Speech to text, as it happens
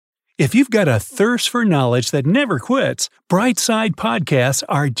If you've got a thirst for knowledge that never quits, Brightside Podcasts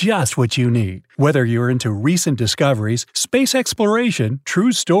are just what you need. Whether you're into recent discoveries, space exploration,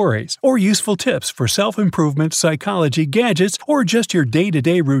 true stories, or useful tips for self-improvement, psychology, gadgets, or just your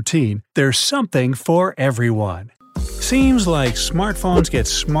day-to-day routine, there's something for everyone. Seems like smartphones get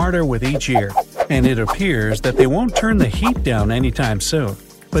smarter with each year, and it appears that they won't turn the heat down anytime soon.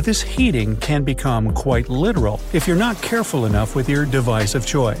 But this heating can become quite literal if you're not careful enough with your device of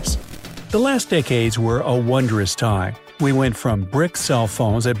choice. The last decades were a wondrous time. We went from brick cell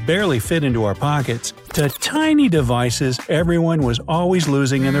phones that barely fit into our pockets to tiny devices everyone was always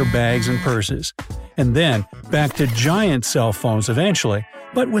losing in their bags and purses. And then back to giant cell phones eventually,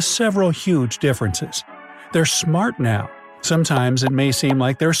 but with several huge differences. They're smart now. Sometimes it may seem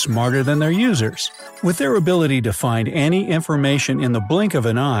like they're smarter than their users. With their ability to find any information in the blink of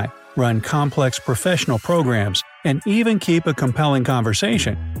an eye, run complex professional programs, and even keep a compelling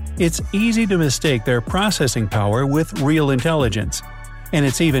conversation, it's easy to mistake their processing power with real intelligence. And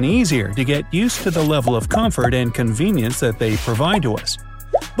it's even easier to get used to the level of comfort and convenience that they provide to us.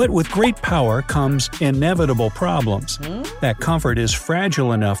 But with great power comes inevitable problems. That comfort is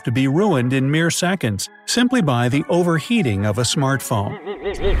fragile enough to be ruined in mere seconds, simply by the overheating of a smartphone.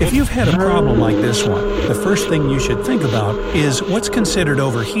 If you've had a problem like this one, the first thing you should think about is what's considered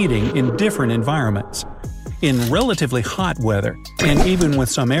overheating in different environments. In relatively hot weather, and even with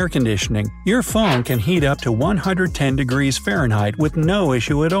some air conditioning, your phone can heat up to 110 degrees Fahrenheit with no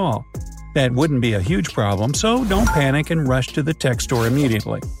issue at all. That wouldn't be a huge problem, so don't panic and rush to the tech store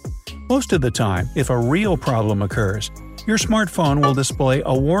immediately. Most of the time, if a real problem occurs, your smartphone will display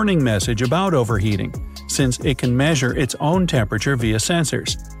a warning message about overheating, since it can measure its own temperature via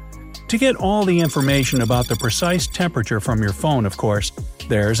sensors. To get all the information about the precise temperature from your phone, of course,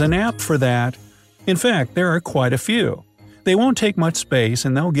 there's an app for that. In fact, there are quite a few. They won't take much space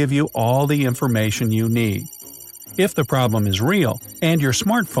and they'll give you all the information you need. If the problem is real, and your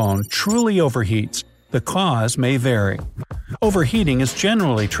smartphone truly overheats, the cause may vary. Overheating is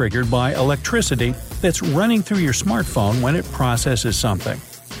generally triggered by electricity that's running through your smartphone when it processes something.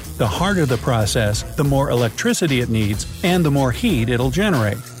 The harder the process, the more electricity it needs, and the more heat it'll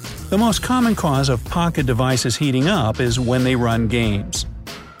generate. The most common cause of pocket devices heating up is when they run games.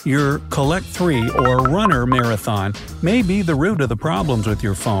 Your Collect 3 or Runner marathon may be the root of the problems with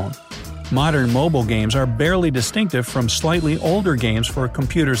your phone. Modern mobile games are barely distinctive from slightly older games for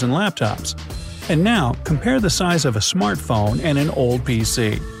computers and laptops. And now, compare the size of a smartphone and an old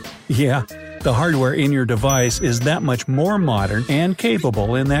PC. Yeah, the hardware in your device is that much more modern and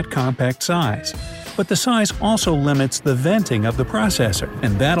capable in that compact size. But the size also limits the venting of the processor,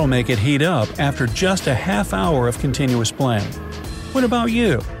 and that'll make it heat up after just a half hour of continuous playing. What about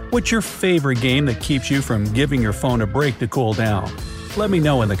you? What's your favorite game that keeps you from giving your phone a break to cool down? Let me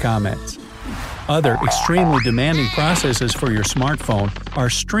know in the comments. Other extremely demanding processes for your smartphone are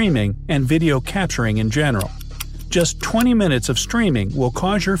streaming and video capturing in general. Just 20 minutes of streaming will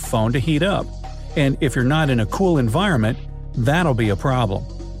cause your phone to heat up, and if you're not in a cool environment, that'll be a problem.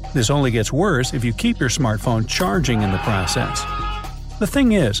 This only gets worse if you keep your smartphone charging in the process. The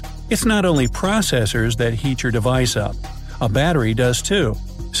thing is, it's not only processors that heat your device up. A battery does too,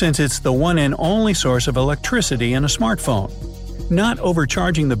 since it's the one and only source of electricity in a smartphone. Not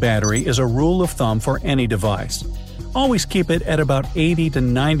overcharging the battery is a rule of thumb for any device. Always keep it at about 80 to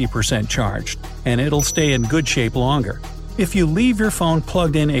 90% charged, and it'll stay in good shape longer. If you leave your phone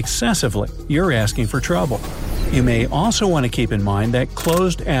plugged in excessively, you're asking for trouble. You may also want to keep in mind that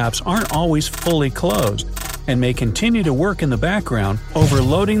closed apps aren't always fully closed, and may continue to work in the background,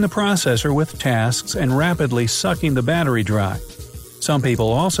 overloading the processor with tasks and rapidly sucking the battery dry. Some people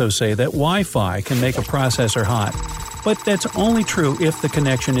also say that Wi-Fi can make a processor hot, but that's only true if the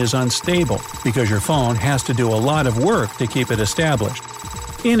connection is unstable, because your phone has to do a lot of work to keep it established.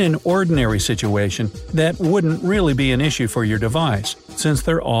 In an ordinary situation, that wouldn't really be an issue for your device, since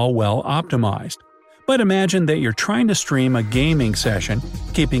they're all well optimized. But imagine that you're trying to stream a gaming session,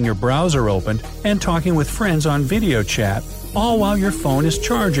 keeping your browser open, and talking with friends on video chat, all while your phone is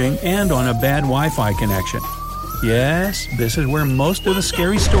charging and on a bad Wi-Fi connection. Yes, this is where most of the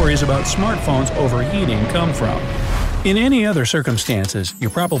scary stories about smartphones overheating come from. In any other circumstances, you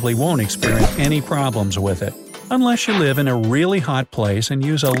probably won't experience any problems with it, unless you live in a really hot place and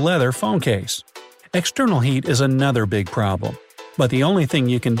use a leather phone case. External heat is another big problem, but the only thing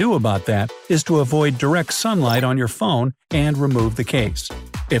you can do about that is to avoid direct sunlight on your phone and remove the case.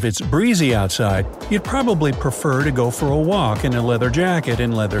 If it's breezy outside, you'd probably prefer to go for a walk in a leather jacket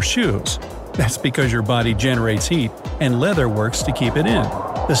and leather shoes. That's because your body generates heat, and leather works to keep it in,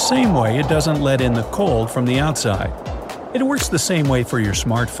 the same way it doesn't let in the cold from the outside. It works the same way for your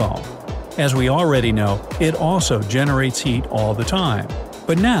smartphone. As we already know, it also generates heat all the time.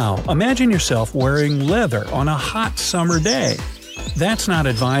 But now, imagine yourself wearing leather on a hot summer day. That's not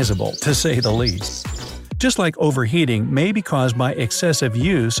advisable, to say the least. Just like overheating may be caused by excessive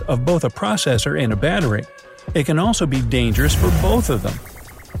use of both a processor and a battery, it can also be dangerous for both of them.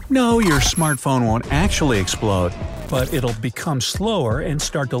 No, your smartphone won't actually explode, but it'll become slower and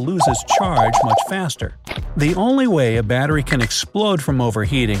start to lose its charge much faster. The only way a battery can explode from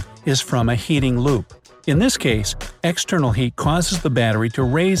overheating is from a heating loop. In this case, external heat causes the battery to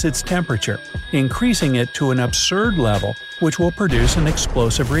raise its temperature, increasing it to an absurd level which will produce an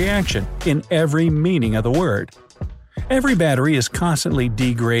explosive reaction in every meaning of the word. Every battery is constantly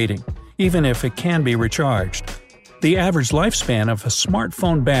degrading, even if it can be recharged. The average lifespan of a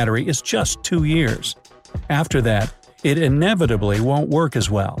smartphone battery is just 2 years. After that, it inevitably won't work as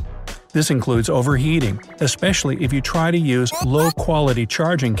well. This includes overheating, especially if you try to use low-quality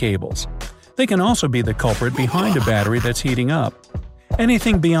charging cables. They can also be the culprit behind a battery that's heating up.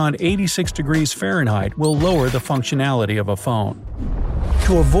 Anything beyond 86 degrees Fahrenheit will lower the functionality of a phone.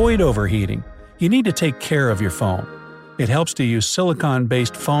 To avoid overheating, you need to take care of your phone. It helps to use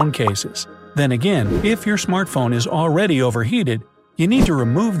silicone-based phone cases. Then again, if your smartphone is already overheated, you need to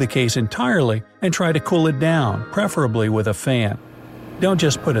remove the case entirely and try to cool it down, preferably with a fan. Don't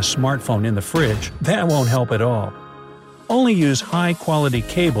just put a smartphone in the fridge, that won't help at all. Only use high-quality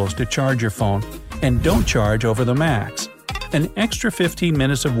cables to charge your phone, and don't charge over the max. An extra 15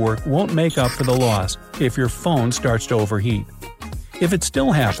 minutes of work won't make up for the loss if your phone starts to overheat. If it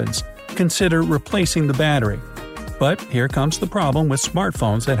still happens, consider replacing the battery. But here comes the problem with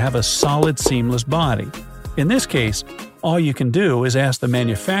smartphones that have a solid seamless body. In this case, all you can do is ask the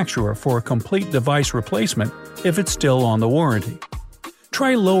manufacturer for a complete device replacement if it's still on the warranty.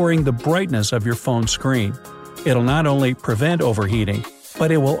 Try lowering the brightness of your phone screen. It'll not only prevent overheating,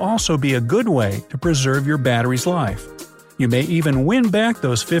 but it will also be a good way to preserve your battery's life. You may even win back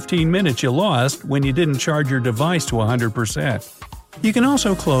those 15 minutes you lost when you didn't charge your device to 100%. You can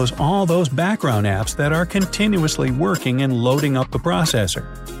also close all those background apps that are continuously working and loading up the processor.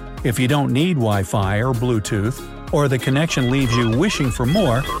 If you don't need Wi-Fi or Bluetooth, or the connection leaves you wishing for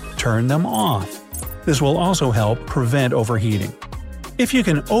more, turn them off. This will also help prevent overheating. If you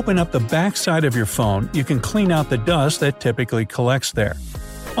can open up the back side of your phone, you can clean out the dust that typically collects there.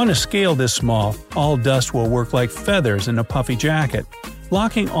 On a scale this small, all dust will work like feathers in a puffy jacket,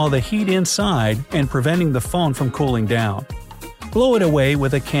 locking all the heat inside and preventing the phone from cooling down. Blow it away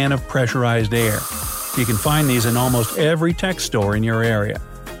with a can of pressurized air. You can find these in almost every tech store in your area.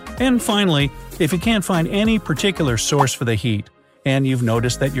 And finally, if you can't find any particular source for the heat, and you've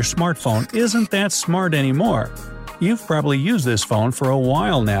noticed that your smartphone isn't that smart anymore, you've probably used this phone for a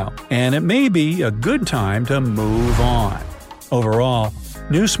while now, and it may be a good time to move on. Overall,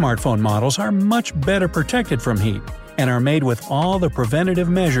 new smartphone models are much better protected from heat, and are made with all the preventative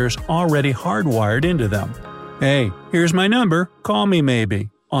measures already hardwired into them. Hey, here's my number, call me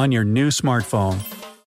maybe, on your new smartphone.